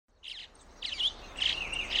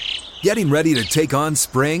Getting ready to take on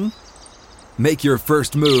spring? Make your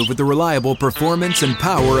first move with the reliable performance and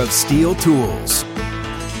power of Steel tools.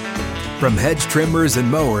 From hedge trimmers and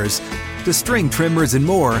mowers to string trimmers and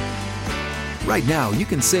more, right now you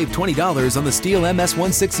can save $20 on the Steel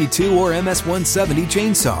MS-162 or MS-170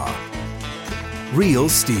 chainsaw. Real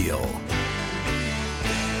Steel.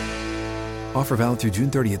 Offer valid through June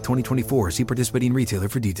 30th, 2024. See participating retailer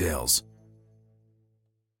for details.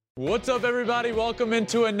 What's up, everybody? Welcome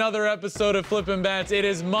into another episode of Flippin' Bats. It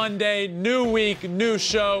is Monday, new week, new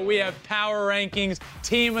show. We have power rankings,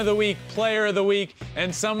 team of the week, player of the week,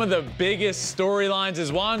 and some of the biggest storylines.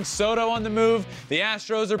 Is Juan Soto on the move? The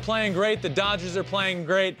Astros are playing great. The Dodgers are playing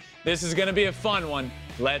great. This is going to be a fun one.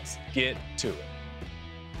 Let's get to it.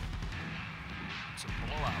 It's a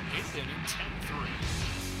blowout. 8th inning, 10-3.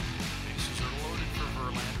 Bases are loaded for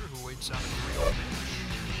Verlander, who waits out a 3-0 pitch.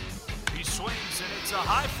 He swings, and it's a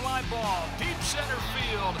high fly ball, deep center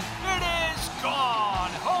field. It is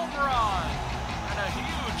gone! Home run! And a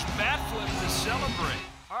huge bat flip to celebrate.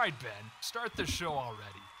 All right, Ben, start the show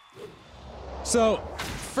already. So,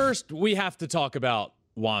 first, we have to talk about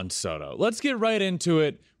Juan Soto. Let's get right into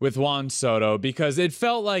it with Juan Soto, because it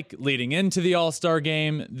felt like leading into the All-Star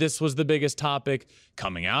game, this was the biggest topic.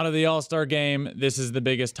 Coming out of the All-Star game, this is the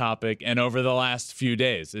biggest topic. And over the last few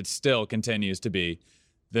days, it still continues to be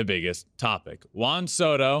the biggest topic. Juan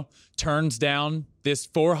Soto turns down this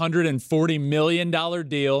 $440 million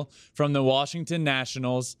deal from the Washington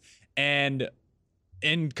Nationals, and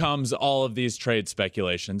in comes all of these trade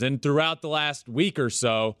speculations. And throughout the last week or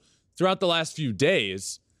so, throughout the last few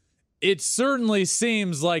days, it certainly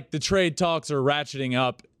seems like the trade talks are ratcheting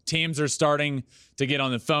up. Teams are starting to get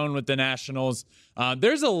on the phone with the Nationals.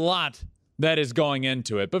 There's a lot that is going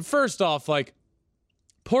into it. But first off,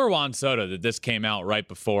 poor Juan Soto that this came out right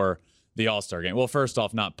before the All-Star game. Well, first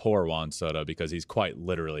off, not poor Juan Soto, because he's quite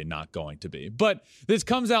literally not going to be. But this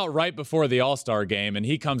comes out right before the All-Star game, and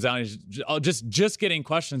he comes out and he's just getting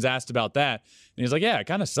questions asked about that. And he's like, yeah, it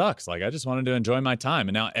kind of sucks. I just wanted to enjoy my time.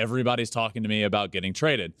 And now everybody's talking to me about getting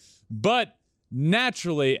traded. But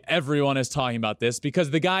naturally, everyone is talking about this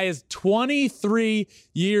because the guy is 23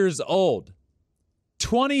 years old.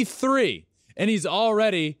 23. And he's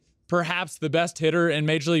already perhaps the best hitter in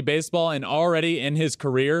Major League Baseball, and already in his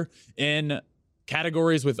career in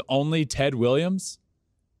categories with only Ted Williams.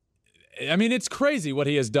 I mean, it's crazy what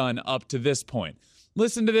he has done up to this point.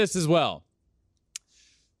 Listen to this as well.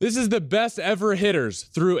 This is the best ever hitters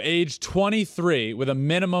through age 23 with a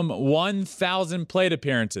minimum 1,000 plate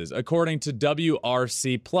appearances, according to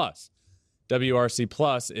WRC+.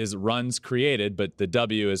 WRC+ is runs created, but the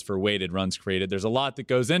W is for weighted runs created. There's a lot that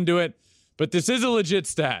goes into it, but this is a legit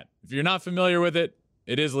stat. If you're not familiar with it,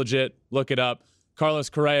 it is legit. Look it up.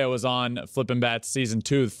 Carlos Correa was on Flippin' Bats Season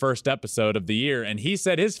 2, the first episode of the year, and he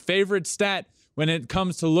said his favorite stat when it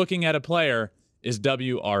comes to looking at a player is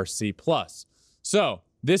WRC+. So,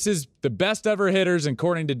 this is the best ever hitters,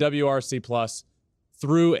 according to WRC+,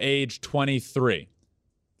 through age 23.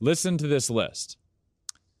 Listen to this list.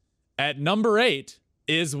 At number 8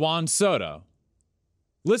 is Juan Soto.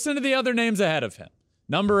 Listen to the other names ahead of him.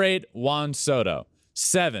 Number 8, Juan Soto.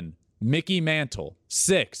 7, Mickey Mantle.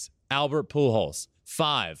 6, Albert Pujols.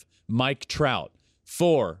 5, Mike Trout.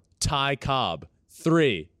 4, Ty Cobb.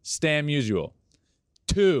 3, Stan Musial.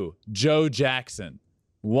 2, Joe Jackson.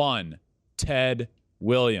 1, Ted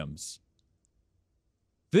Williams.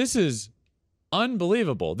 This is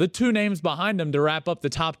unbelievable. The two names behind him to wrap up the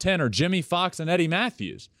top 10 are Jimmy Fox and Eddie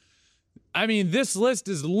Matthews. I mean, this list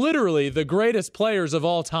is literally the greatest players of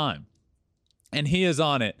all time. And he is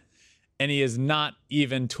on it. And he is not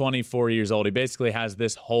even 24 years old. He basically has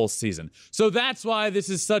this whole season. So that's why this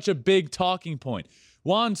is such a big talking point.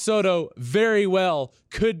 Juan Soto very well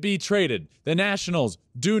could be traded. The Nationals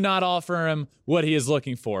do not offer him what he is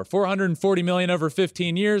looking for. $440 million over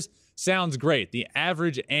 15 years sounds great. The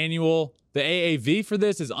average annual, the AAV for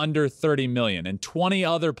this is under $30 million. And 20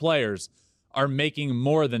 other players are making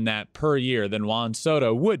more than that per year than Juan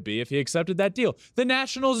Soto would be if he accepted that deal. The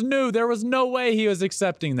Nationals knew there was no way he was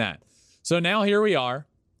accepting that. So now here we are.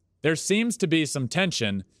 There seems to be some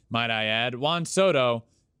tension, might I add. Juan Soto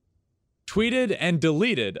tweeted and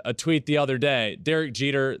deleted a tweet the other day. Derek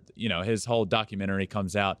Jeter, his whole documentary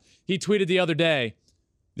comes out. He tweeted the other day,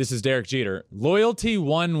 this is Derek Jeter, loyalty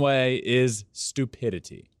one way is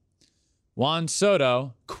stupidity. Juan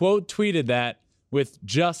Soto quote tweeted that with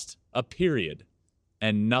just a period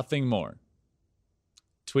and nothing more.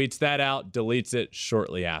 Tweets that out, deletes it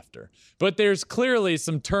shortly after. But there's clearly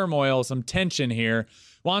some turmoil, some tension here.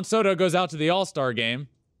 Juan Soto goes out to the All-Star game.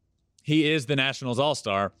 He is the Nationals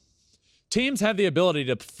All-Star. teams have the ability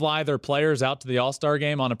to fly their players out to the All-Star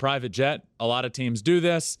game on a private jet. A lot of teams do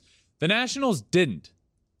this. The Nationals didn't.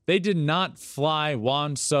 They did not fly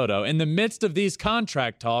Juan Soto in the midst of these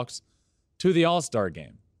contract talks to the All-Star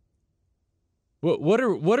game. What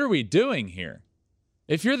are we doing here?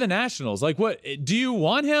 If you're the Nationals, like, what do you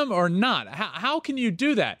want him or not? How can you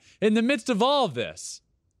do that in the midst of all of this?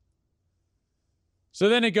 So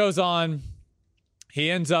then it goes on. He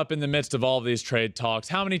ends up in the midst of all of these trade talks.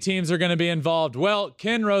 How many teams are going to be involved? Well,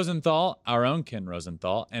 Ken Rosenthal, our own Ken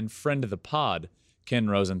Rosenthal, and friend of the pod, Ken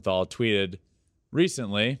Rosenthal, tweeted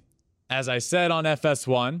recently, as I said on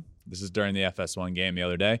FS1, this is during the FS1 game the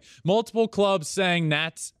other day, multiple clubs saying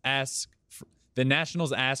the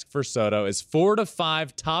Nationals ask for Soto is 4 to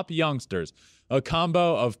 5 top youngsters, a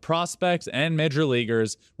combo of prospects and major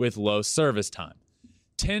leaguers with low service time.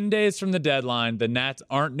 10 days from the deadline, the Nats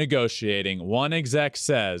aren't negotiating. One exec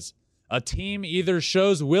says a team either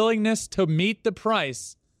shows willingness to meet the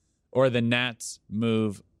price or the Nats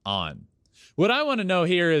move on. What I want to know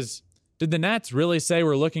here is, did the Nats really say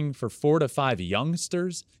we're looking for 4 to 5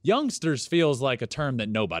 youngsters? Youngsters feels like a term that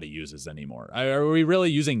nobody uses anymore. Are we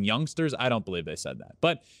really using youngsters? I don't believe they said that.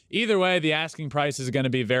 But either way, the asking price is going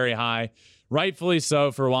to be very high. Rightfully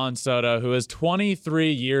so for Juan Soto, who is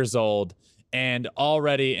 23 years old and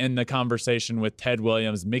already in the conversation with Ted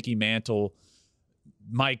Williams, Mickey Mantle,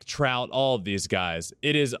 Mike Trout, all of these guys.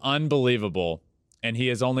 It is unbelievable. And he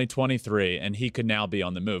is only 23, and he could now be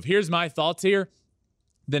on the move. Here's my thoughts here.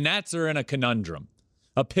 The Nats are in a conundrum,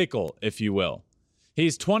 a pickle, if you will.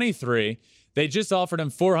 He's 23. They just offered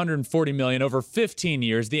him $440 million over 15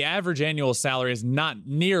 years. The average annual salary is not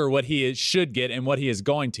near what he should get and what he is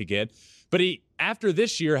going to get. But he, after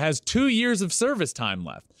this year, has 2 years of service time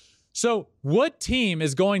left. So what team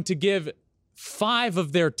is going to give 5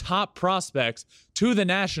 of their top prospects to the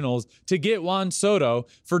Nationals to get Juan Soto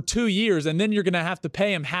for 2 years, and then you're going to have to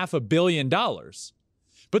pay him $500 million?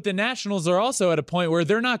 But the Nationals are also at a point where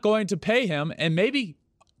they're not going to pay him, and maybe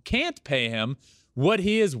can't pay him, what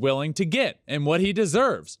he is willing to get and what he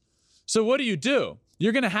deserves. So what do?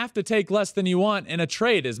 You're going to have to take less than you want in a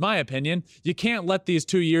trade, is my opinion. You can't let these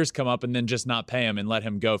 2 years come up and then just not pay him and let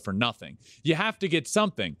him go for nothing. You have to get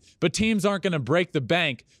something. But teams aren't going to break the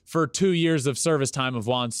bank for 2 years of service time of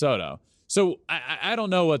Juan Soto. So I don't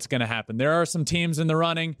know what's going to happen. There are some teams in the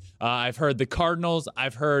running. I've heard the Cardinals.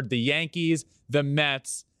 I've heard the Yankees, the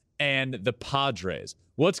Mets, and the Padres.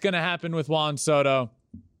 What's going to happen with Juan Soto?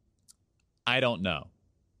 I don't know.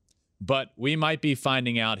 But we might be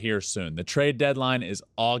finding out here soon. The trade deadline is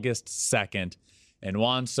August 2nd, and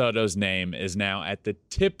Juan Soto's name is now at the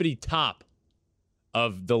tippity top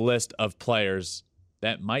of the list of players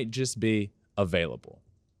that might just be available.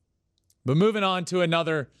 But moving on to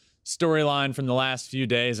another storyline from the last few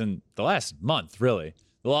days and the last month, really.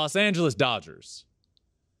 The Los Angeles Dodgers.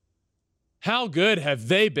 How good have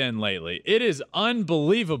they been lately? It is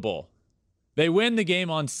unbelievable. They win the game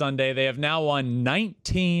on Sunday. They have now won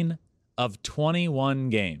 19 of 21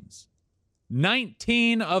 games.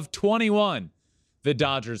 19 of 21 the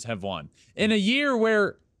Dodgers have won. In a year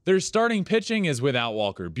where their starting pitching is without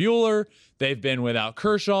Walker Buehler. They've been without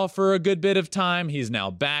Kershaw for a good bit of time. He's now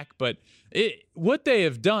back. But what they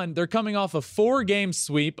have done, they're coming off a 4-game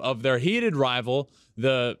sweep of their heated rival,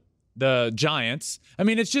 the Giants. I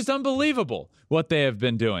mean, it's just unbelievable what they have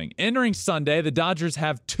been doing. Entering Sunday, the Dodgers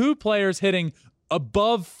have 2 players hitting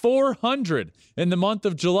above 400 in the month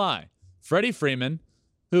of July. Freddie Freeman,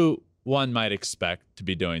 who one might expect to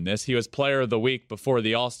be doing this. He was player of the week before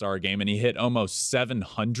the All-Star game, and he hit almost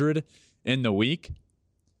 700 in the week.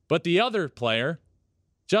 But the other player,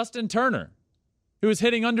 Justin Turner, who was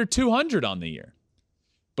hitting under 200 on the year.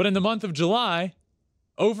 But in the month of July,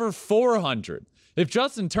 over 400. If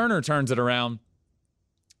Justin Turner turns it around,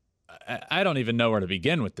 I don't even know where to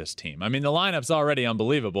begin with this team. I mean, the lineup's already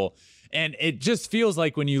unbelievable. And it just feels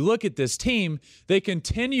like when you look at this team, they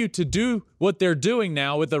continue to do what they're doing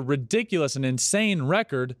now with a ridiculous and insane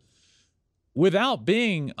record without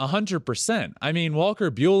being 100%. I mean,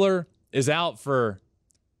 Walker Buehler is out for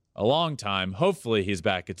a long time. Hopefully he's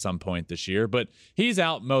back at some point this year, but he's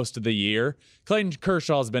out most of the year. Clayton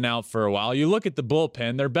Kershaw's been out for a while. You look at the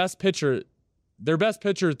bullpen, their best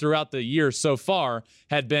pitcher throughout the year so far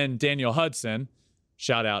had been Daniel Hudson.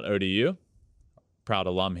 Shout out ODU. Proud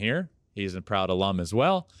alum here. He's a proud alum as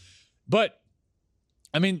well. But,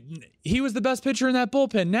 I mean, he was the best pitcher in that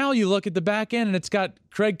bullpen. Now you look at the back end, and it's got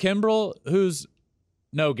Craig Kimbrell, who's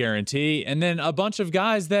no guarantee, and then a bunch of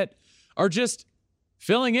guys that are just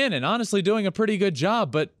filling in and honestly doing a pretty good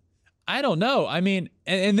job. But I don't know. I mean,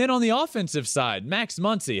 and then on the offensive side, Max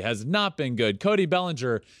Muncy has not been good. Cody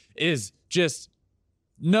Bellinger is just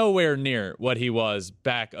nowhere near what he was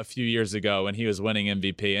back a few years ago when he was winning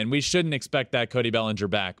MVP. And we shouldn't expect that Cody Bellinger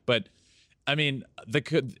back. But, I mean,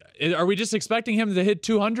 are we just expecting him to hit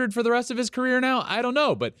 200 for the rest of his career now? I don't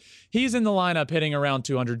know. But he's in the lineup hitting around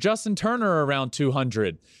 200. Justin Turner around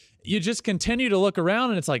 200. You just continue to look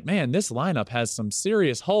around, and it's like, man, this lineup has some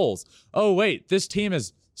serious holes. Oh, wait, this team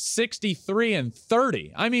is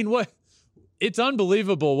 63-30. I mean, what? It's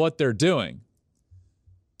unbelievable what they're doing.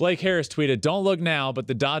 Blake Harris tweeted, "Don't look now, but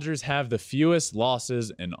the Dodgers have the fewest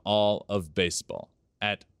losses in all of baseball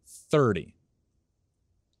at 30.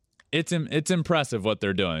 It's impressive what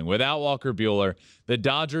they're doing. Without Walker Buehler, the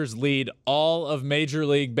Dodgers lead all of Major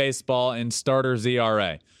League Baseball in starters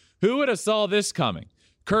ERA. Who would have saw this coming?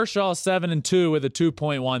 Kershaw 7-2 with a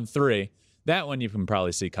 2.13. That one you can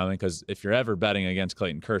probably see coming, because if you're ever betting against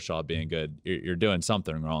Clayton Kershaw being good, you're doing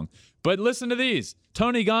something wrong. But listen to these.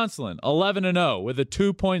 Tony Gonsolin, 11-0 with a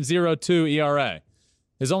 2.02 ERA.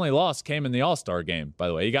 His only loss came in the All-Star game, by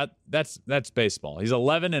the way. That's baseball. He's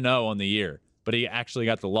 11-0 on the year, but he actually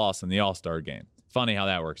got the loss in the All-Star game. Funny how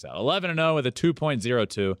that works out. 11-0 with a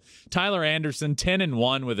 2.02. Tyler Anderson,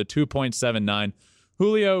 10-1 with a 2.79.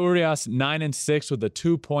 Julio Urias, 9-6 with a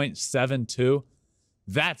 2.72.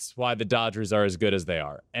 That's why the Dodgers are as good as they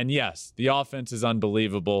are. And yes, the offense is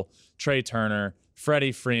unbelievable. Trey Turner,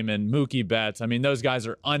 Freddie Freeman, Mookie Betts. I mean, those guys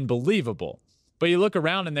are unbelievable. But you look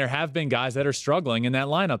around and there have been guys that are struggling in that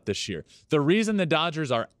lineup this year. The reason the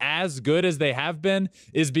Dodgers are as good as they have been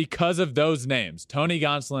is because of those names. Tony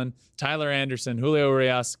Gonsolin, Tyler Anderson, Julio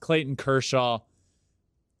Urias, Clayton Kershaw.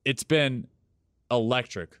 It's been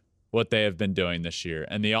electric what they have been doing this year.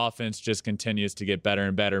 And the offense just continues to get better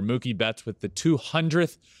and better. Mookie Betts with the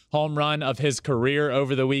 200th home run of his career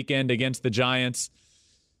over the weekend against the Giants.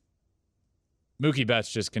 Mookie Betts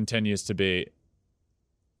just continues to be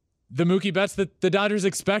the Mookie Betts that the Dodgers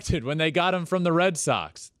expected when they got him from the Red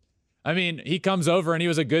Sox. I mean, he comes over and he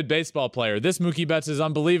was a good baseball player. This Mookie Betts is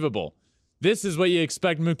unbelievable. This is what you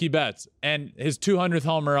expect Mookie Betts. And his 200th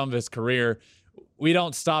homer of his career. We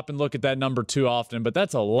don't stop and look at that number too often, but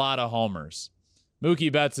that's a lot of homers.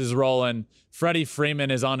 Mookie Betts is rolling. Freddie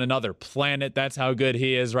Freeman is on another planet. That's how good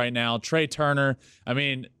he is right now. Trey Turner. I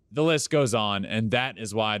mean, the list goes on, and that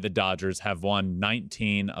is why the Dodgers have won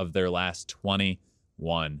 19 of their last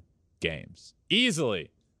 21 games.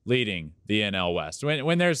 Easily leading the NL West.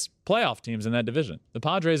 When there's playoff teams in that division, the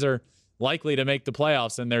Padres are likely to make the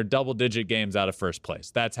playoffs, and they're double-digit games out of first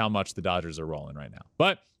place. That's how much the Dodgers are rolling right now.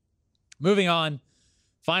 But moving on.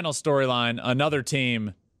 Final storyline, another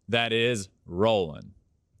team that is rolling.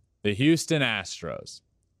 The Houston Astros.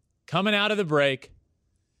 Coming out of the break,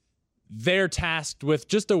 they're tasked with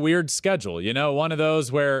just a weird schedule. You know, one of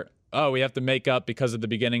those where, we have to make up because of the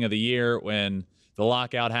beginning of the year when the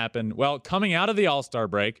lockout happened. Well, coming out of the All-Star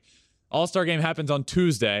break, All-Star game happens on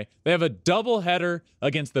Tuesday. They have a doubleheader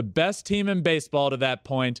against the best team in baseball to that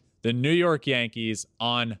point, the New York Yankees,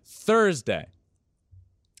 on Thursday.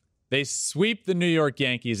 They sweep the New York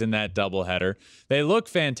Yankees in that doubleheader. They look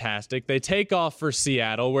fantastic. They take off for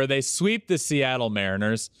Seattle, where they sweep the Seattle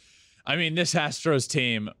Mariners. I mean, this Astros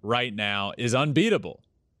team right now is unbeatable.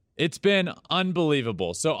 It's been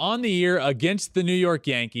unbelievable. So on the year against the New York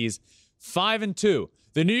Yankees, 5-2.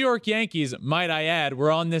 The New York Yankees, might I add, were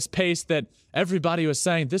on this pace that everybody was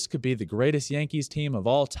saying this could be the greatest Yankees team of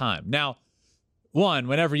all time. Now, one,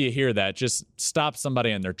 whenever you hear that, just stop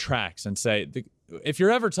somebody in their tracks and say, if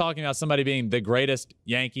you're ever talking about somebody being the greatest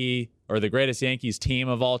Yankee or the greatest Yankees team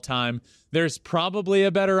of all time, there's probably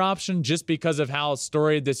a better option just because of how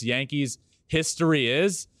storied this Yankees history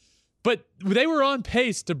is. But they were on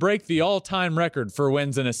pace to break the all-time record for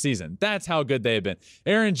wins in a season. That's how good they have been.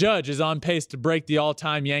 Aaron Judge is on pace to break the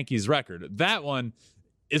all-time Yankees record. That one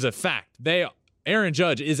is a fact. Aaron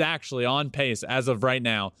Judge is actually on pace as of right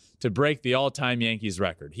now to break the all-time Yankees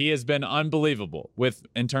record. He has been unbelievable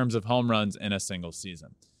in terms of home runs in a single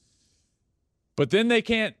season. But then they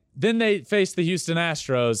face the Houston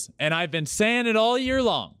Astros, and I've been saying it all year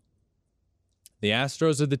long. The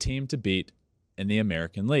Astros are the team to beat in the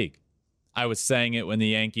American League. I was saying it when the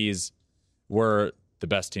Yankees were the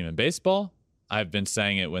best team in baseball. I've been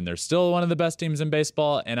saying it when they're still one of the best teams in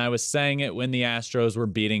baseball, and I was saying it when the Astros were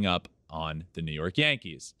beating up on the New York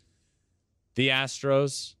Yankees. The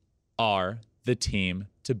Astros are the team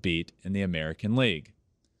to beat in the American League.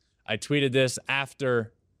 I tweeted this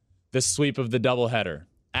after the sweep of the doubleheader.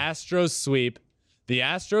 Astros sweep. The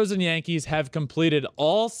Astros and Yankees have completed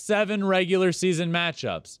all 7 regular season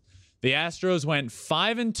matchups. The Astros went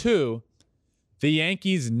 5-2. The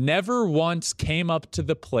Yankees never once came up to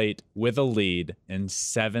the plate with a lead in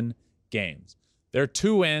 7 games. Their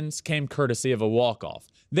 2 wins came courtesy of a walk-off.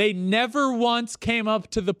 They never once came up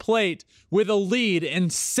to the plate with a lead in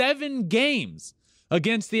 7 games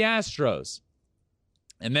against the Astros.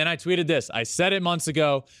 And then I tweeted this. I said it months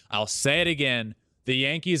ago. I'll say it again. The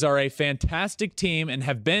Yankees are a fantastic team and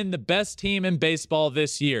have been the best team in baseball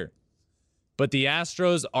this year. But the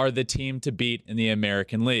Astros are the team to beat in the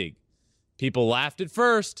American League. People laughed at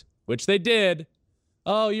first, which they did.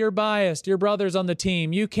 Oh, you're biased. Your brother's on the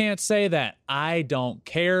team. You can't say that. I don't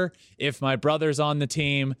care if my brother's on the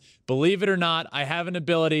team. Believe it or not, I have an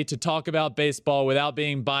ability to talk about baseball without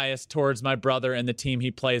being biased towards my brother and the team he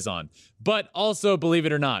plays on. But also, believe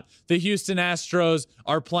it or not, the Houston Astros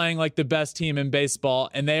are playing like the best team in baseball,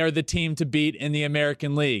 and they are the team to beat in the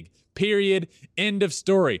American League. Period. End of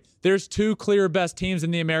story. There's 2 clear best teams in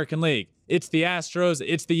the American League. It's the Astros.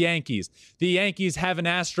 It's the Yankees. The Yankees have an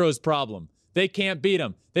Astros problem. They can't beat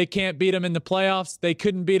them. They can't beat them in the playoffs. They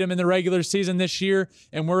couldn't beat them in the regular season this year.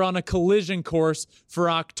 And we're on a collision course for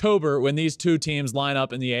October when these 2 teams line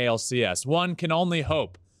up in the ALCS. One can only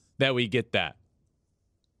hope that we get that.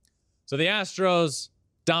 So the Astros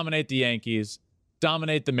dominate the Yankees,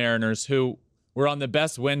 dominate the Mariners, who were on the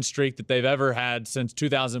best win streak that they've ever had since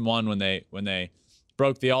 2001 when they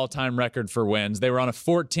broke the all-time record for wins. They were on a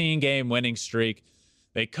 14-game winning streak.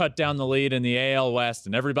 They cut down the lead in the AL West,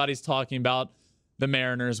 and everybody's talking about the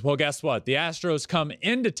Mariners. Well, guess what? The Astros come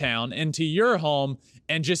into town, into your home,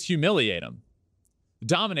 and just humiliate them.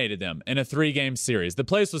 Dominated them in a 3-game series. The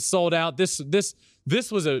place was sold out. This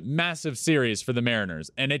was a massive series for the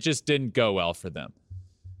Mariners, and it just didn't go well for them.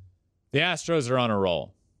 The Astros are on a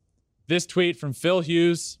roll. This tweet from Phil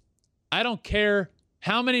Hughes: I don't care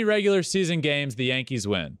how many regular season games the Yankees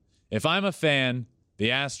win. If I'm a fan, the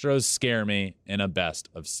Astros scare me in a best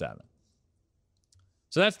of 7.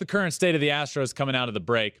 So that's the current state of the Astros coming out of the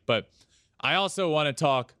break. But I also want to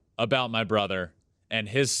talk about my brother and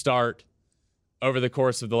his start over the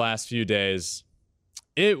course of the last few days.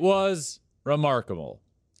 It was remarkable.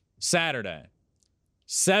 Saturday,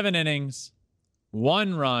 7 innings,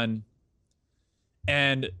 1 run,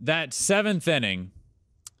 and that 7th inning,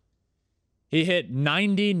 he hit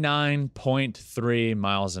 99.3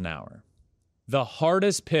 miles an hour. The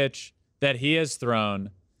hardest pitch that he has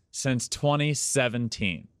thrown since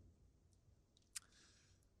 2017.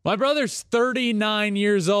 My brother's 39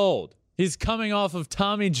 years old. He's coming off of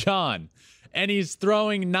Tommy John, and he's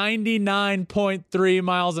throwing 99.3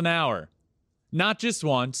 miles an hour. Not just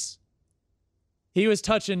once. He was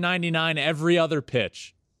touching 99 every other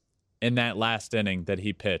pitch in that last inning that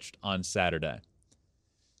he pitched on Saturday.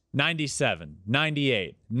 97,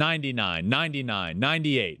 98, 99, 99,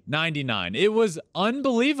 98, 99. It was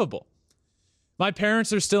unbelievable. My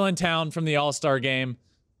parents are still in town from the All-Star game.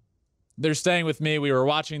 They're staying with me. We were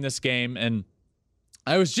watching this game, and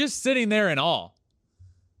I was just sitting there in awe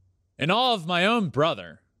of my own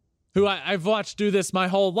brother, who I've watched do this my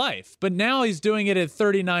whole life. But now he's doing it at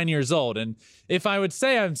 39 years old. And if I would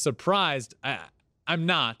say I'm surprised, I'm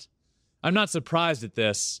not. I'm not surprised at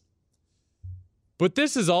this. But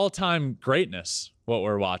this is all-time greatness, what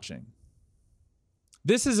we're watching.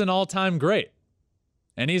 This is an all-time great.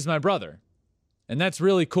 And he's my brother. And that's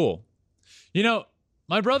really cool. You know,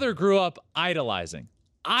 my brother grew up idolizing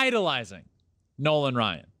Nolan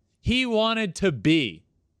Ryan. He wanted to be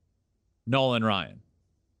Nolan Ryan.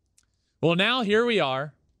 Well, now here we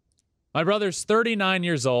are. My brother's 39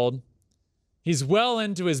 years old. He's well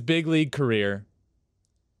into his big league career.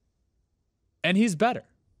 And he's better.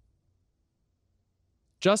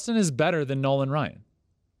 Justin is better than Nolan Ryan.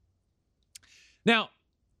 Now,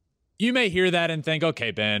 you may hear that and think,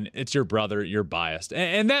 okay, Ben, it's your brother, you're biased.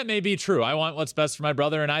 And that may be true. I want what's best for my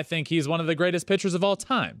brother, and I think he's one of the greatest pitchers of all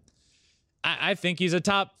time. I think he's a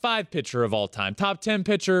top 5 pitcher of all time, top 10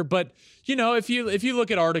 pitcher. But, you know, if you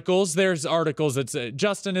look at articles, there's articles that say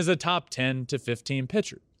Justin is a top 10 to 15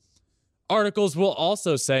 pitcher. Articles will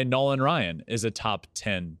also say Nolan Ryan is a top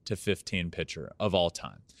 10 to 15 pitcher of all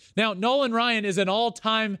time. Now, Nolan Ryan is an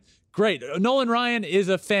all-time great. Nolan Ryan is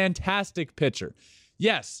a fantastic pitcher.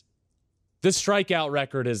 Yes, the strikeout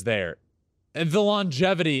record is there. The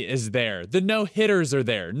longevity is there. The no-hitters are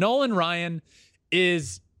there. Nolan Ryan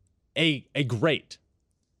is a great.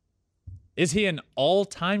 Is he an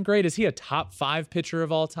all-time great? Is he a top 5 pitcher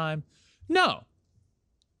of all time? No.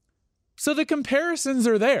 So the comparisons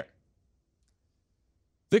are there.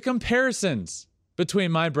 The comparisons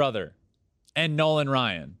between my brother and Nolan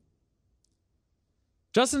Ryan.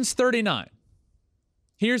 Justin's 39.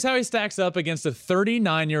 Here's how he stacks up against a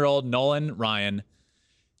 39-year-old Nolan Ryan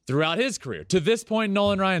throughout his career. To this point in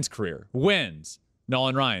Nolan Ryan's career, wins.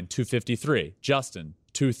 Nolan Ryan, 253. Justin,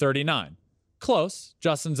 239. Close.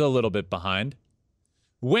 Justin's a little bit behind.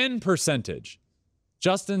 Win percentage.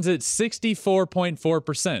 Justin's at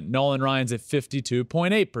 64.4%. Nolan Ryan's at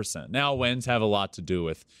 52.8%. Now, wins have a lot to do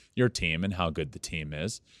with your team and how good the team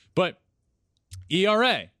is. But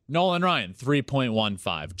ERA, Nolan Ryan,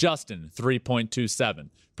 3.15. Justin, 3.27.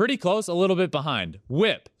 Pretty close, a little bit behind.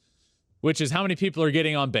 WHIP, which is how many people are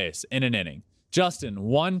getting on base in an inning. Justin,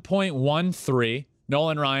 1.13.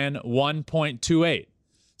 Nolan Ryan, 1.28.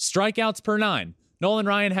 Strikeouts per 9. Nolan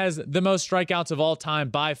Ryan has the most strikeouts of all time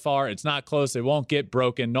by far. It's not close. It won't get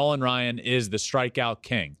broken. Nolan Ryan is the strikeout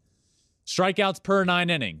king. Strikeouts per 9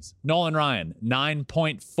 innings. Nolan Ryan,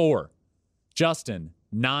 9.4. Justin,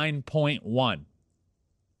 9.1.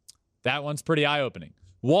 That one's pretty eye-opening.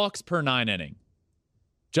 Walks per 9 inning.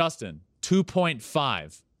 Justin,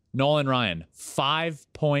 2.5. Nolan Ryan,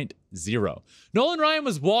 5.0. Nolan Ryan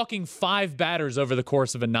was walking 5 batters over the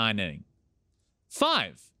course of a 9 inning.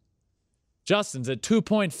 5. Justin's at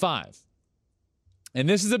 2.5. And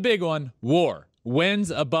this is a big one. WAR,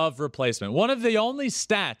 wins above replacement. One of the only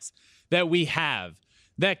stats that we have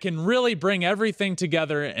that can really bring everything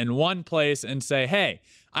together in one place and say, hey,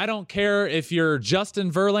 I don't care if you're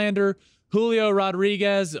Justin Verlander, Julio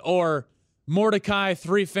Rodriguez, or Mordecai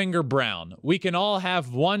Three-Finger Brown. We can all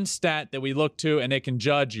have one stat that we look to, and it can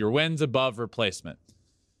judge your wins above replacement.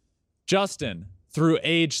 Justin, through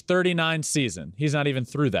age 39 season, he's not even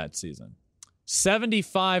through that season,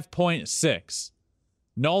 75.6.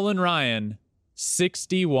 Nolan Ryan,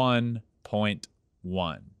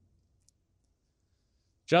 61.1.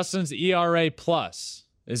 Justin's ERA plus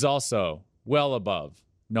is also well above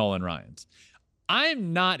Nolan Ryan's.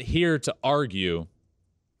 I'm not here to argue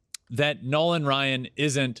that Nolan Ryan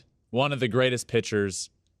isn't one of the greatest pitchers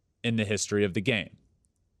in the history of the game.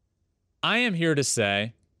 I am here to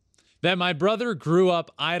say that my brother grew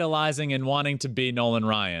up idolizing and wanting to be Nolan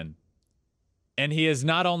Ryan, and he has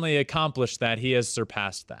not only accomplished that, he has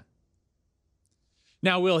surpassed that.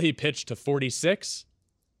 Now, will he pitch to 46?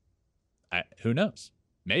 Who knows?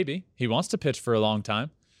 Maybe. He wants to pitch for a long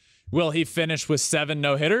time. Will he finish with 7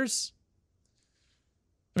 no-hitters?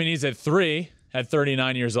 I mean, he's at 3 at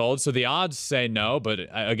 39 years old, so the odds say no, but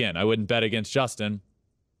again, I wouldn't bet against Justin.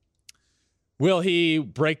 Will he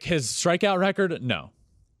break his strikeout record? No.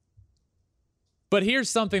 But here's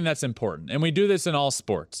something that's important, and we do this in all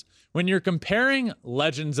sports. When you're comparing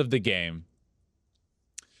legends of the game,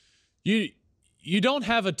 you don't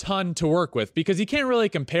have a ton to work with because you can't really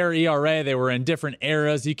compare ERA. They were in different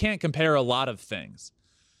eras. You can't compare a lot of things.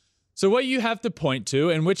 So what you have to point to,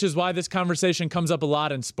 and which is why this conversation comes up a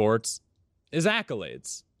lot in sports, is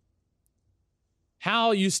accolades.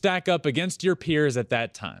 How you stack up against your peers at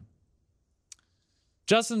that time.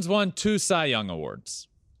 Justin's won 2 Cy Young Awards.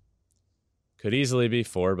 Could easily be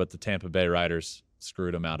 4, but the Tampa Bay Writers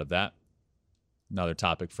screwed him out of that. Another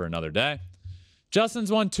topic for another day.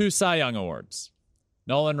 Justin's won 2 Cy Young Awards.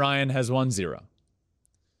 Nolan Ryan has won 0.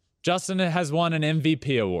 Justin has won an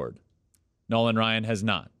MVP award. Nolan Ryan has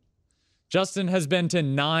not. Justin has been to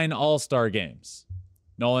 9 All-Star games.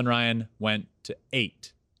 Nolan Ryan went to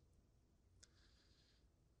 8.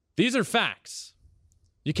 These are facts.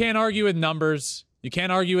 You can't argue with numbers. You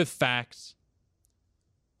can't argue with facts.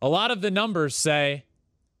 A lot of the numbers say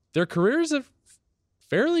their careers are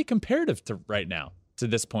fairly comparative to right now, to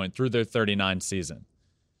this point, through their 39 season.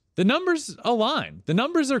 The numbers align. The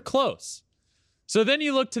numbers are close. So then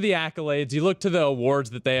you look to the accolades, you look to the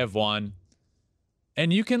awards that they have won,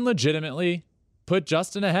 and you can legitimately put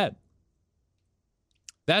Justin ahead.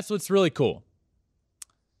 That's what's really cool.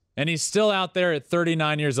 And he's still out there at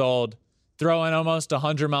 39 years old, throwing almost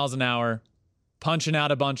 100 miles an hour, punching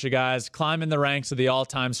out a bunch of guys, climbing the ranks of the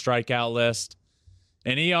all-time strikeout list.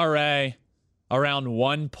 An ERA around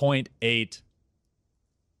 1.8.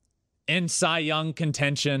 In Cy Young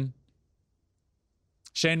contention.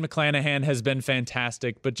 Shane McClanahan has been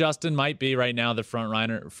fantastic, but Justin might be right now the front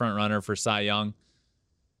runner for Cy Young.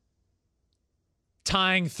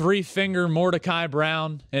 Tying Three-Finger Mordecai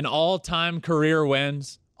Brown in all-time career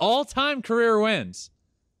wins. All-time career wins.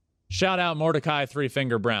 Shout out Mordecai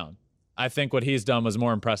Three-Finger Brown. I think what he's done was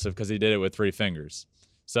more impressive because he did it with 3 fingers.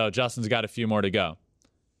 So Justin's got a few more to go.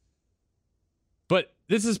 But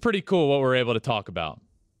this is pretty cool what we're able to talk about.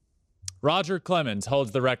 Roger Clemens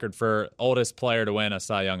holds the record for oldest player to win a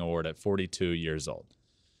Cy Young Award at 42 years old.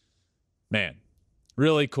 Man,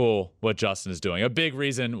 really cool what Justin is doing. A big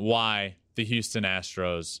reason why the Houston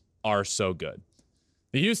Astros are so good.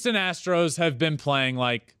 The Houston Astros have been playing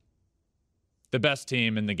like the best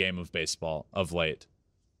team in the game of baseball of late.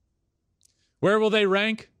 Where will they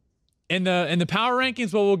rank? In the power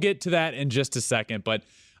rankings? Well, we'll get to that in just a second. But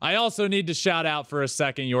I also need to shout out for a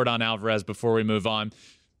second Yordan Alvarez before we move on.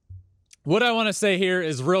 What I want to say here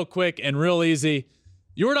is real quick and real easy.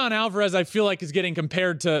 Yordan Alvarez, I feel like, is getting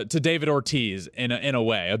compared to David Ortiz in a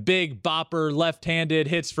way. A big bopper, left-handed,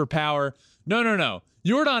 hits for power. No.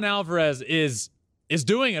 Yordan Alvarez is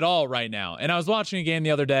doing it all right now. And I was watching a game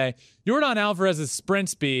the other day. Yordan Alvarez's sprint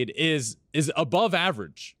speed is above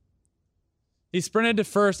average. He sprinted to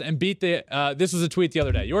first and beat this was a tweet the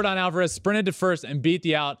other day. Yordan Alvarez sprinted to first and beat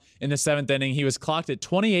the out in the 7th inning. He was clocked at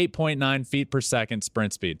 28.9 feet per second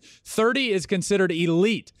sprint speed. 30 is considered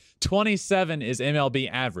elite. 27 is MLB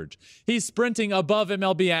average. He's sprinting above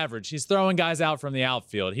MLB average. He's throwing guys out from the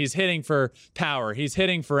outfield. He's hitting for power. He's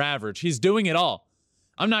hitting for average. He's doing it all.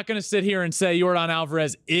 I'm not going to sit here and say Yordan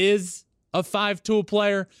Alvarez is a 5-tool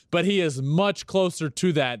player, but he is much closer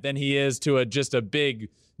to that than he is to just a big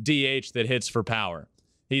DH that hits for power.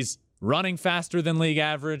 He's running faster than league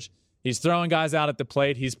average. He's throwing guys out at the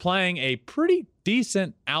plate. He's playing a pretty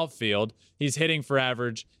decent outfield. He's hitting for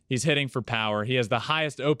average. He's hitting for power. He has the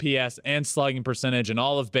highest OPS and slugging percentage in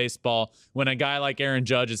all of baseball when a guy like Aaron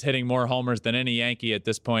Judge is hitting more homers than any Yankee at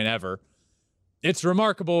this point ever. It's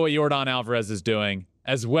remarkable what Yordan Alvarez is doing,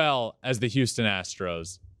 as well as the Houston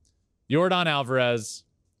Astros. Yordan Alvarez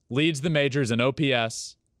leads the majors in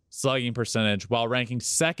OPS, slugging percentage, while ranking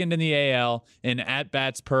second in the AL in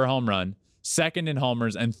at-bats per home run, second in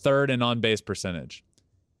homers, and third in on-base percentage.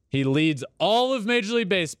 He leads all of Major League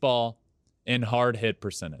Baseball in hard hit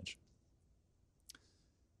percentage.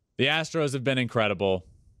 The Astros have been incredible.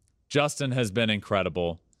 Justin has been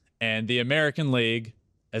incredible. And the American League,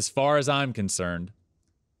 as far as I'm concerned,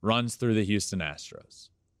 runs through the Houston Astros.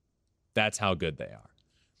 That's how good they are.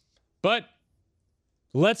 But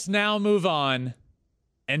let's now move on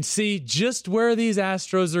and see just where these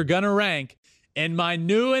Astros are going to rank in my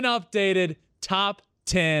new and updated top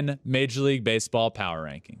 10 Major League Baseball power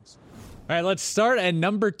rankings. All right, let's start at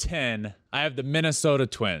number 10. I have the Minnesota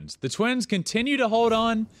Twins. The Twins continue to hold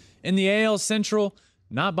on in the AL Central,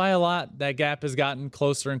 not by a lot. That gap has gotten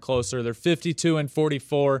closer and closer. They're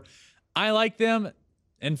 52-44. I like them.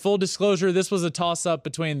 In full disclosure, this was a toss-up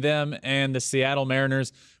between them and the Seattle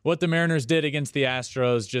Mariners. What the Mariners did against the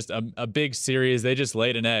Astros, just a big series. They just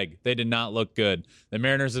laid an egg. They did not look good. The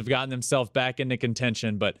Mariners have gotten themselves back into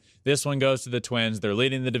contention, but this one goes to the Twins. They're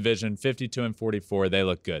leading the division, 52-44. They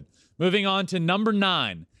look good. Moving on to number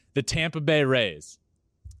 9, the Tampa Bay Rays.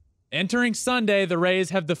 Entering Sunday, the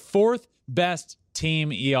Rays have the 4th best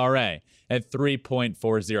team ERA at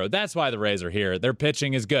 3.40. That's why the Rays are here. Their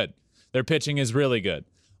pitching is good. Their pitching is really good.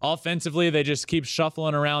 Offensively, they just keep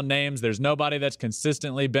shuffling around names. There's nobody that's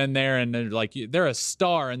consistently been there, and they're a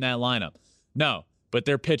star in that lineup. No, but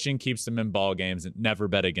their pitching keeps them in ball games, and never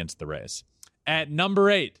bet against the Rays. At number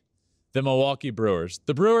 8, the Milwaukee Brewers.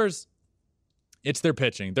 The Brewers, it's their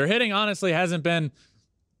pitching. Their hitting, honestly, hasn't been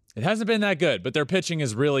that good, but their pitching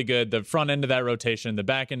is really good. The front end of that rotation, the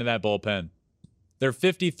back end of that bullpen. They're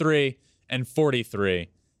 53-43,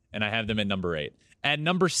 and I have them at number 8. At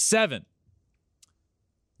number 7,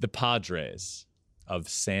 the Padres of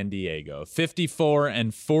San Diego,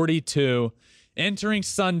 54-42. Entering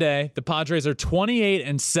Sunday, the Padres are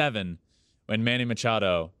 28-7 when Manny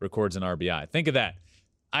Machado records an RBI. Think of that.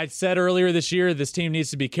 I said earlier this year, this team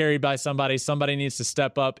needs to be carried by somebody. Somebody needs to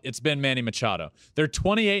step up. It's been Manny Machado. They're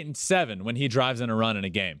 28-7 when he drives in a run in a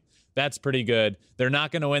game. That's pretty good. They're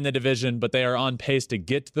not going to win the division, but they are on pace to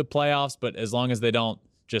get to the playoffs, but as long as they don't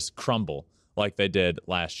just crumble like they did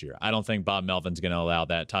last year. I don't think Bob Melvin's going to allow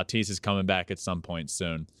that. Tatis is coming back at some point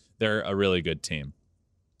soon. They're a really good team.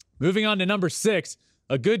 Moving on to number 6,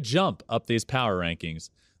 a good jump up these power rankings.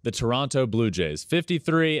 The Toronto Blue Jays,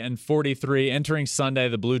 53-43. Entering Sunday,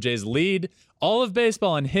 the Blue Jays lead all of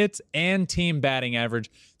baseball in hits and team batting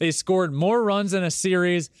average. They scored more runs in a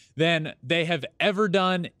series than they have ever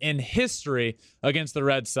done in history against the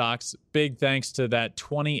Red Sox. Big thanks to that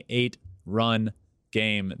 28-run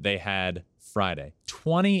game they had Friday.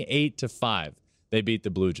 28-5. They beat the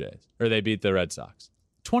Blue Jays, or they beat the Red Sox.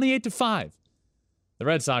 28-5. The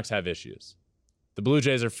Red Sox have issues. The Blue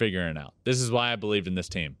Jays are figuring it out. This is why I believed in this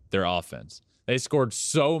team, their offense. They scored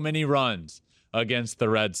so many runs against the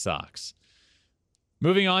Red Sox.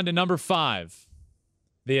 Moving on to number 5,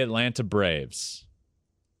 the Atlanta Braves.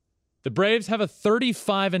 The Braves have a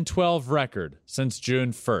 35-12 record since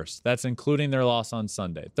June 1st. That's including their loss on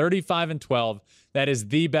Sunday. 35-12. That is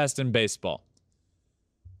the best in baseball.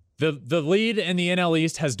 The lead in the NL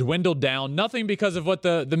East has dwindled down, nothing because of what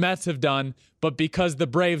the Mets have done, but because the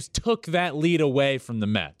Braves took that lead away from the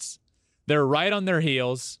Mets. They're right on their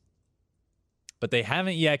heels, but they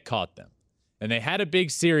haven't yet caught them. And they had a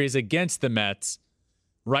big series against the Mets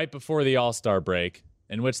right before the All-Star break,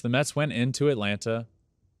 in which the Mets went into Atlanta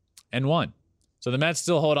and won. So the Mets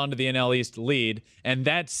still hold on to the NL East lead, and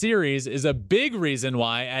that series is a big reason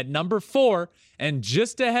why at number 4 and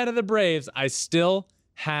just ahead of the Braves, I still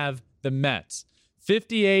have the Mets.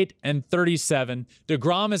 58-37.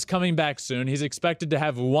 DeGrom is coming back soon. He's expected to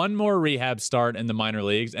have one more rehab start in the minor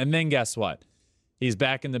leagues, and then guess what? He's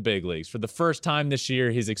back in the big leagues. For the first time this year,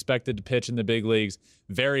 he's expected to pitch in the big leagues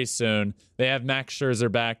very soon. They have Max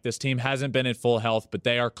Scherzer back. This team hasn't been at full health, but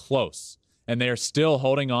they are close, and they are still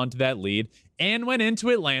holding on to that lead. And went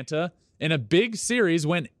into Atlanta in a big series,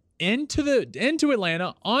 went into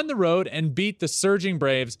Atlanta on the road and beat the surging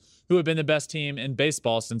Braves, who have been the best team in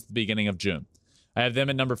baseball since the beginning of June. I have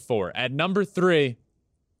them at number 4. At number 3,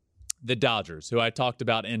 the Dodgers, who I talked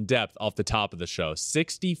about in depth off the top of the show.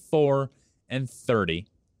 64-30,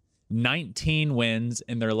 19 wins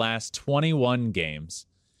in their last 21 games.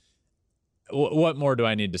 What more do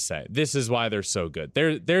I need to say? This is why they're so good.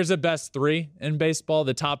 There's a best 3 in baseball.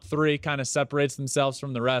 The top 3 kind of separates themselves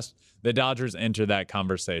from the rest. The Dodgers enter that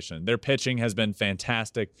conversation. Their pitching has been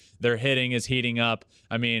fantastic. Their hitting is heating up.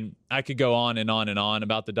 I mean, I could go on and on and on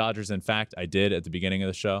about the Dodgers. In fact, I did at the beginning of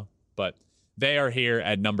the show. But they are here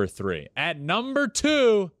at number 3. At number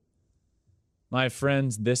 2, my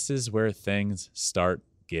friends, this is where things start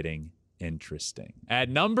getting interesting. At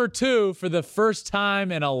number 2, for the first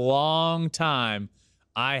time in a long time,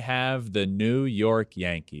 I have the New York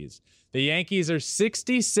Yankees. The Yankees are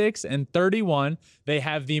 66-31. They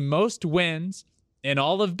have the most wins in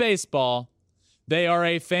all of baseball. They are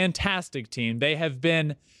a fantastic team. They have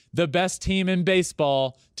been the best team in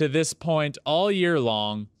baseball to this point all year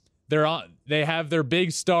long. They have their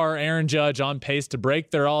big star, Aaron Judge, on pace to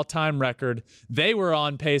break their all-time record. They were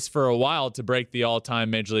on pace for a while to break the all-time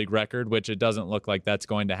Major League record, which it doesn't look like that's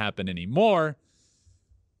going to happen anymore.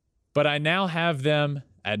 But I now have them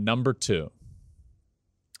at number 2.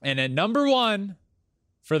 And at number 1,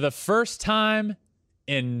 for the first time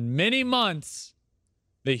in many months,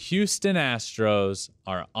 the Houston Astros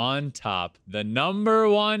are on top. The number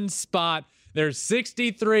 1 spot. They're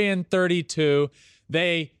 63-32.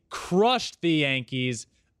 They crushed the Yankees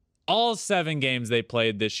all 7 games they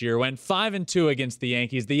played this year, went 5-2 against the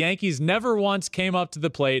Yankees. The Yankees never once came up to the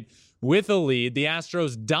plate with a lead. The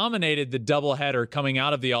Astros dominated the doubleheader coming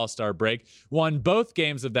out of the All-Star break, won both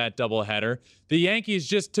games of that doubleheader. The Yankees,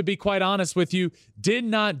 just to be quite honest with you, did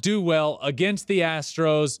not do well against the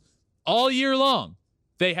Astros all year long.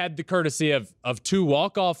 They had the courtesy of 2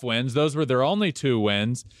 walk-off wins. Those were their only 2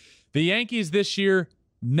 wins. The Yankees this year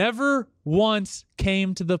never once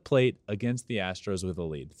came to the plate against the Astros with a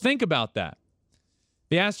lead. Think about that.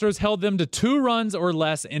 The Astros held them to 2 runs or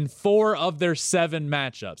less in 4 of their 7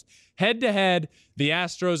 matchups. Head-to-head, the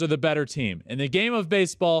Astros are the better team. In the game of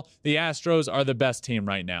baseball, the Astros are the best team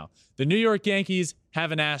right now. The New York Yankees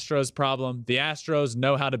have an Astros problem. The Astros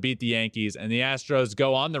know how to beat the Yankees, and the Astros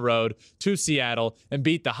go on the road to Seattle and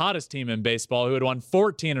beat the hottest team in baseball, who had won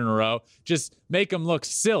 14 in a row. Just make them look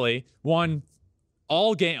silly. Won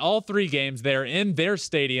all 3 games there in their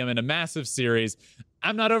stadium in a massive series.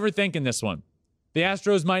 I'm not overthinking this one. The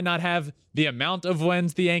Astros might not have the amount of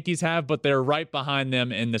wins the Yankees have, but they're right behind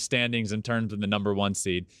them in the standings in terms of the number 1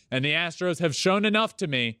 seed. And the Astros have shown enough to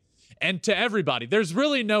me and to everybody. There's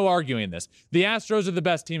really no arguing this. The Astros are the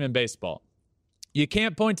best team in baseball. You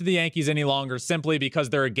can't point to the Yankees any longer simply because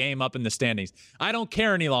they're a game up in the standings. I don't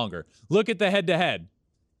care any longer. Look at the head-to-head.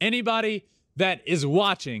 Anybody that is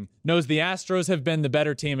watching knows the Astros have been the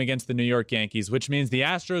better team against the New York Yankees, which means the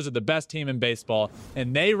Astros are the best team in baseball,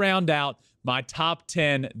 and they round out my top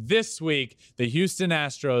 10 this week. The Houston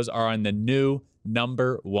Astros are on the new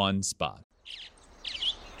number 1 spot.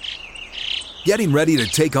 Getting ready to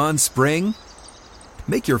take on spring?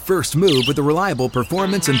 Make your first move with the reliable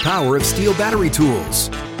performance and power of Steel battery tools.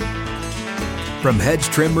 From hedge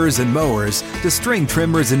trimmers and mowers to string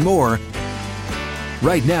trimmers and more,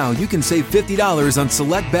 right now you can save $50 on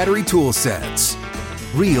select battery tool sets.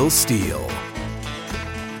 Real Steel.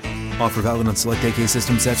 Offer valid on select AK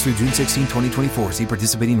system sets through June 16, 2024. See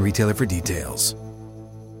participating retailer for details.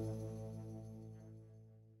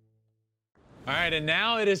 All right, and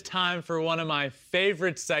now it is time for one of my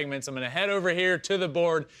favorite segments. I'm going to head over here to the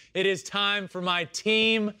board. It is time for my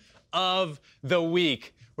team of the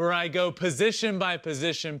week, where I go position by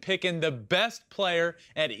position, picking the best player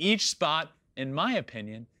at each spot, in my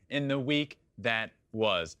opinion, in the week that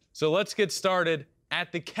was. So let's get started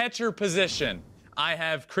at the catcher position. I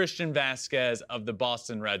have Christian Vasquez of the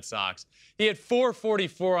Boston Red Sox. He had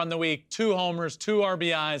 .444 on the week, 2 homers, 2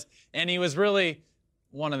 RBIs, and he was really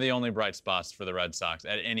one of the only bright spots for the Red Sox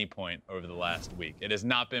at any point over the last week. It has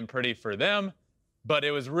not been pretty for them. but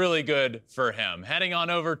it was really good for him. Heading on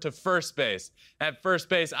over to first base. At first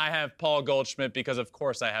base, I have Paul Goldschmidt because, of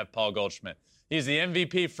course, I have Paul Goldschmidt. He's the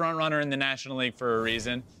MVP frontrunner in the National League for a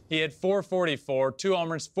reason. He had 444, 2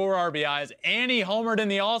 homers, 4 RBIs, and he homered in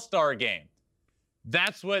the All-Star game.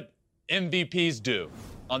 That's what MVPs do.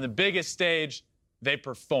 On the biggest stage, they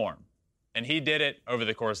perform. And he did it over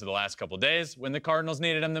the course of the last couple days when the Cardinals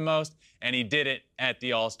needed him the most, and he did it at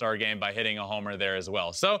the All-Star game by hitting a homer there as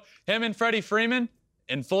well. So him and Freddie Freeman,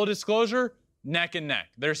 in full disclosure, neck and neck.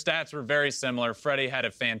 Their stats were very similar. Freddie had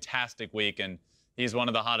a fantastic week, and he's one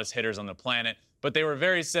of the hottest hitters on the planet. But they were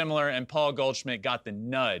very similar, and Paul Goldschmidt got the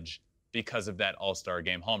nudge because of that All-Star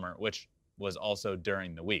game homer, which was also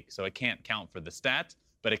during the week. So it can't count for the stats,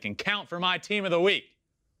 but it can count for my team of the week.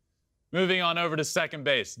 Moving on over to second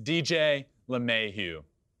base, DJ LeMahieu.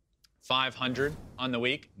 500 on the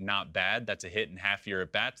week, not bad. That's a hit in half your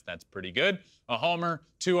at-bats. That's pretty good. A homer,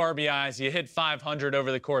 2 RBIs. You hit 500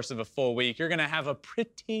 over the course of a full week. You're going to have a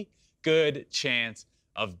pretty good chance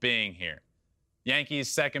of being here. Yankees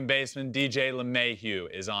second baseman DJ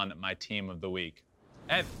LeMahieu is on my team of the week.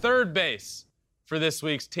 At third base for this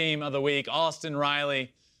week's team of the week, Austin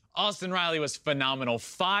Riley. Austin Riley was phenomenal.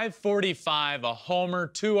 545, a homer,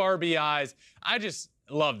 2 RBIs. I just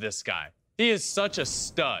love this guy. He is such a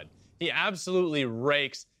stud. He absolutely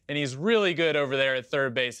rakes, and he's really good over there at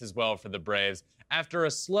third base as well for the Braves. After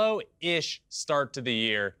a slow-ish start to the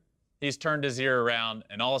year, he's turned his year around,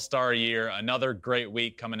 an all-star year, another great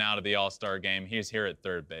week coming out of the all-star game. He's here at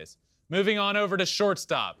third base. Moving on over to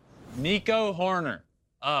shortstop, Nico Hoerner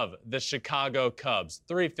of the Chicago Cubs.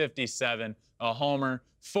 357, a homer,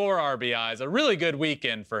 4 RBIs, a really good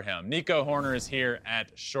weekend for him. Nico Hoerner is here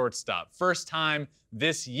at shortstop. First time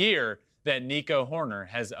this year that Nico Hoerner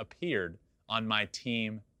has appeared on my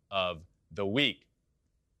team of the week.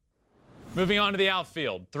 Moving on to the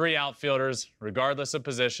outfield. 3 outfielders, regardless of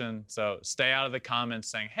position. So stay out of the comments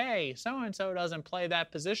saying, hey, so-and-so doesn't play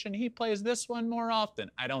that position. He plays this one more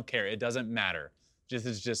often. I don't care. It doesn't matter.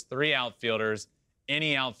 It's just 3 outfielders,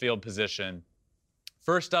 any outfield position.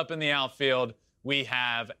 First up in the outfield, we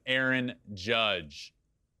have Aaron Judge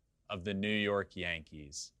of the New York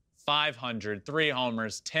Yankees. 500, 3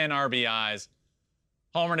 homers, 10 RBIs.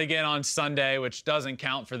 Homered again on Sunday, which doesn't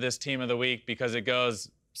count for this team of the week because it goes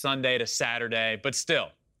Sunday to Saturday. But still,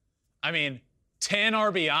 I mean, 10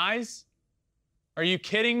 RBIs? Are you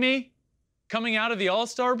kidding me? Coming out of the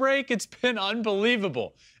All-Star break, it's been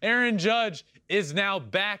unbelievable. Aaron Judge is now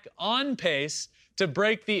back on pace to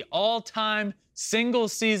break the all-time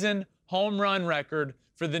single-season home run record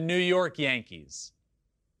for the New York Yankees.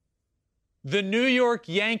 The New York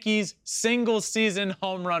Yankees single-season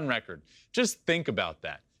home run record. Just think about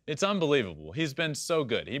that. It's unbelievable. He's been so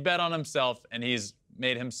good. He bet on himself, and he's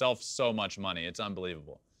made himself so much money. It's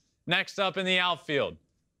unbelievable. Next up in the outfield,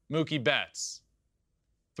 Mookie Betts.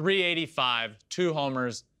 385, 2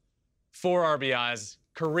 homers, 4 RBIs.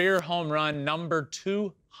 Career home run number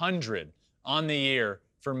 200 on the year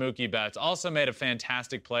for Mookie Betts. Also made a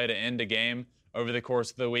fantastic play to end a game over the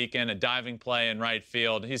course of the weekend, a diving play in right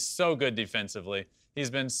field. He's so good defensively. He's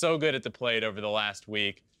been so good at the plate over the last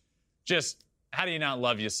week. Just, how do you not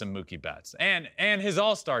love you some Mookie Betts? And his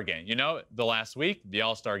All-Star game. You know, the last week, the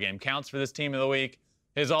All-Star game counts for this team of the week.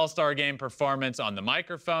 His All-Star game performance on the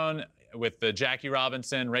microphone with the Jackie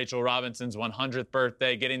Robinson, Rachel Robinson's 100th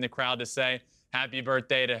birthday, getting the crowd to say happy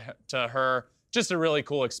birthday to her. Just a really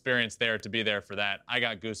cool experience there to be there for that. I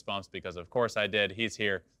got goosebumps because, of course, I did. He's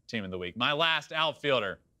here, team of the week. My last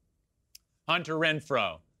outfielder, Hunter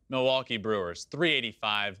Renfroe, Milwaukee Brewers.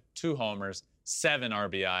 385, 2 homers, 7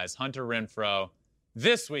 RBIs. Hunter Renfroe,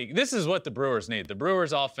 this week, this is what the Brewers need. The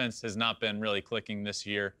Brewers' offense has not been really clicking this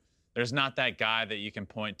year. There's not that guy that you can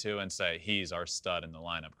point to and say, he's our stud in the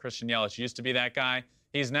lineup. Christian Yelich used to be that guy.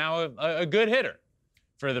 He's now a good hitter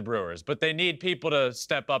for the Brewers, but they need people to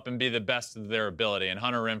step up and be the best of their ability, and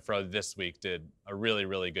Hunter Renfroe this week did a really,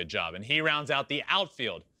 really good job, and he rounds out the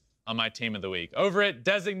outfield on my team of the week. Over at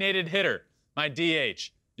designated hitter, my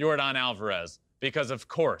DH, Yordan Alvarez, because, of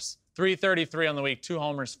course, 333 on the week, 2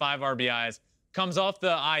 homers, 5 RBIs, comes off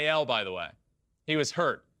the IL, by the way. He was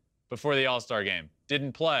hurt before the All-Star game,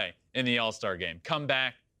 didn't play in the All-Star game, comes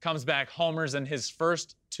back, homers in his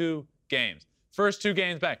first 2 games. First 2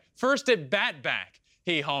 games back. First at bat back.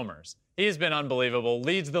 He homers. He's been unbelievable.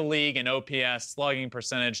 Leads the league in OPS, slugging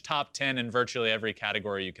percentage, top 10 in virtually every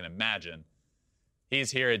category you can imagine. He's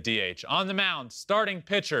here at DH. On the mound, starting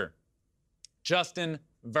pitcher, Justin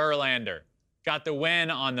Verlander. Got the win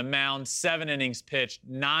on the mound, 7 innings pitched,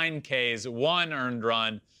 9 Ks, 1 earned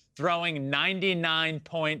run, throwing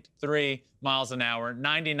 99.3 miles an hour,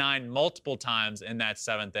 99 multiple times in that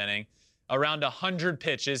 7th inning. around 100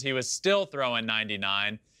 pitches. He was still throwing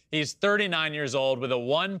 99. He's 39 years old with a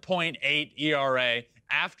 1.8 ERA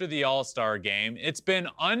after the All-Star game. It's been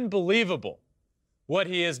unbelievable what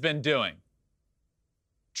he has been doing.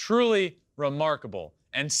 Truly remarkable.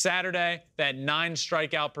 And Saturday, that 9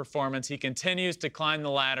 strikeout performance, he continues to climb the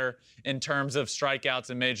ladder in terms of strikeouts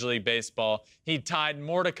in Major League Baseball. He tied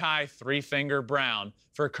Mordecai Three-Finger Brown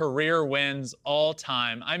for career wins all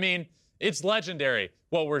time. I mean, it's legendary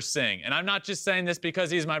what we're seeing. And I'm not just saying this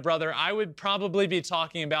because he's my brother. I would probably be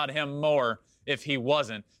talking about him more if he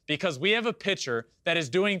wasn't, because we have a pitcher that is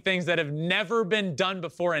doing things that have never been done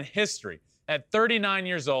before in history. At 39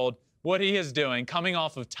 years old, what he is doing, coming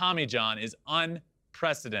off of Tommy John, is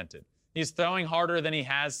unprecedented. He's throwing harder than he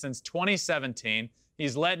has since 2017.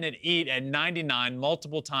 He's letting it eat at 99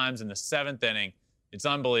 multiple times in the 7th inning. It's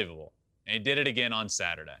unbelievable. And he did it again on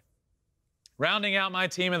Saturday. Rounding out my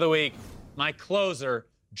team of the week, my closer,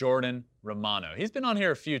 Jordan Romano. He's been on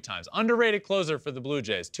here a few times. Underrated closer for the Blue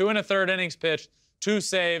Jays. 2 1/3 innings pitched, 2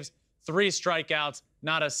 saves, 3 strikeouts,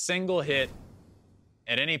 not a single hit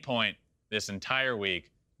at any point this entire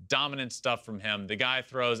week. Dominant stuff from him. The guy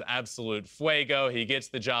throws absolute fuego. He gets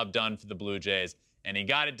the job done for the Blue Jays, and he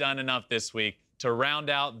got it done enough this week to round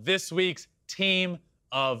out this week's team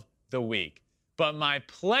of the week. But my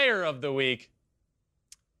player of the week,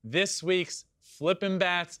 this week's Flippin'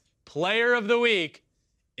 Bats player of the week,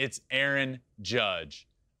 it's Aaron Judge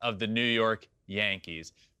of the New York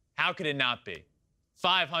Yankees. How could it not be?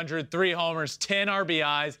 500, 3 homers, 10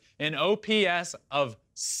 RBIs, an OPS of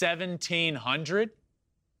 1,700.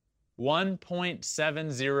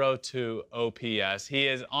 1.702 OPS. He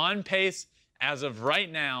is on pace as of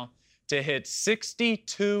right now to hit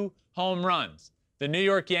 62 home runs. The New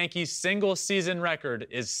York Yankees single season record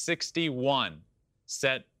is 61,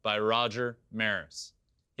 set by Roger Maris.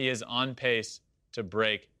 He is on pace to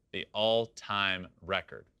break the all-time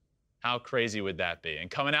record. How crazy would that be? And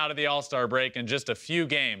coming out of the All-Star break in just a few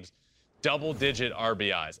games, double-digit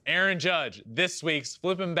RBIs. Aaron Judge, this week's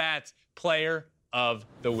Flippin' Bats player of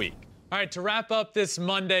the week. All right, to wrap up this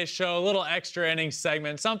Monday show, a little extra innings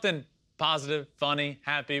segment, something positive, funny,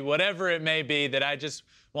 happy, whatever it may be that I just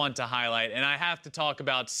want to highlight. And I have to talk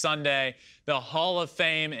about Sunday. The Hall of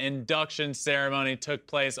Fame induction ceremony took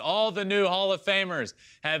place. All the new Hall of Famers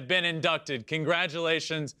have been inducted.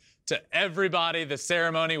 Congratulations to everybody. The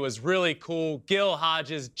ceremony was really cool. Gil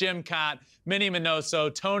Hodges, Jim Cott, Minnie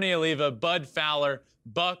Minoso, Tony Oliva, Bud Fowler,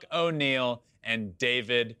 Buck O'Neil, and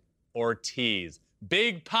David Ortiz.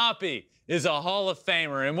 Big Papi is a Hall of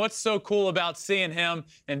Famer, and what's so cool about seeing him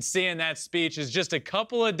and seeing that speech is just a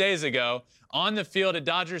couple of days ago on the field at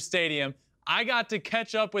Dodger Stadium, I got to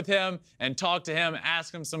catch up with him and talk to him,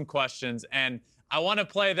 ask him some questions, and I want to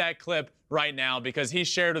play that clip right now because he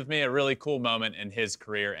shared with me a really cool moment in his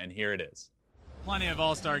career, and here it is. Plenty of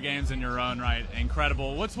All-Star games in your own right.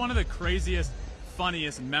 Incredible. What's one of the craziest,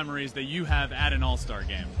 funniest memories that you have at an All-Star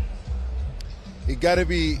game? It got to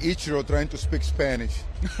be Ichiro trying to speak Spanish.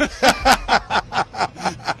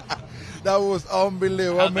 That was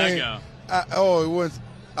unbelievable. How'd that go? It was.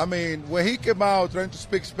 I mean, when he came out trying to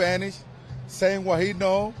speak Spanish, saying what he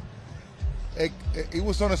know, it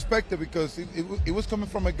was unexpected because it was coming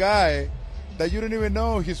from a guy that you didn't even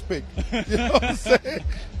know he speak. You know what I'm saying?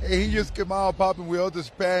 And he just came out popping with all the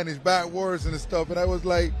Spanish, bad words and stuff, and I was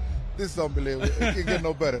like, this is unbelievable. It can't get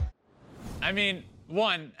no better. I mean,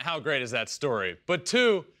 one, how great is that story? But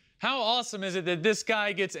two, how awesome is it that this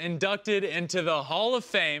guy gets inducted into the Hall of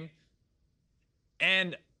Fame?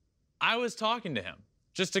 And I was talking to him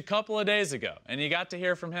just a couple of days ago, and you got to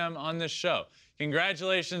hear from him on this show.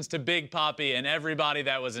 Congratulations to Big Papi and everybody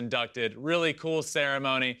that was inducted. Really cool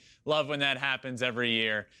ceremony. Love when that happens every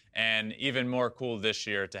year. And even more cool this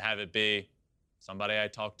year to have it be somebody I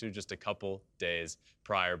talked to just a couple days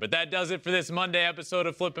prior. But that does it for this Monday episode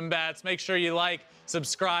of Flippin' Bats. Make sure you like,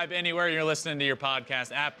 subscribe anywhere you're listening to your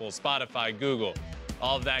podcast, Apple, Spotify, Google,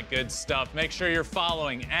 all of that good stuff. Make sure you're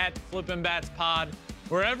following at Flippin' Bats Pod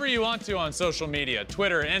wherever you want to on social media,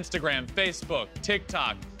 Twitter, Instagram, Facebook,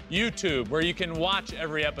 TikTok, YouTube, where you can watch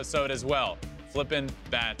every episode as well. Flippin'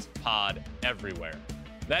 Bats Pod everywhere.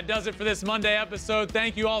 That does it for this Monday episode.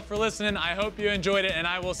 Thank you all for listening. I hope you enjoyed it, and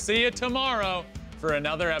I will see you tomorrow for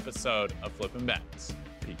another episode of Flippin' Bats.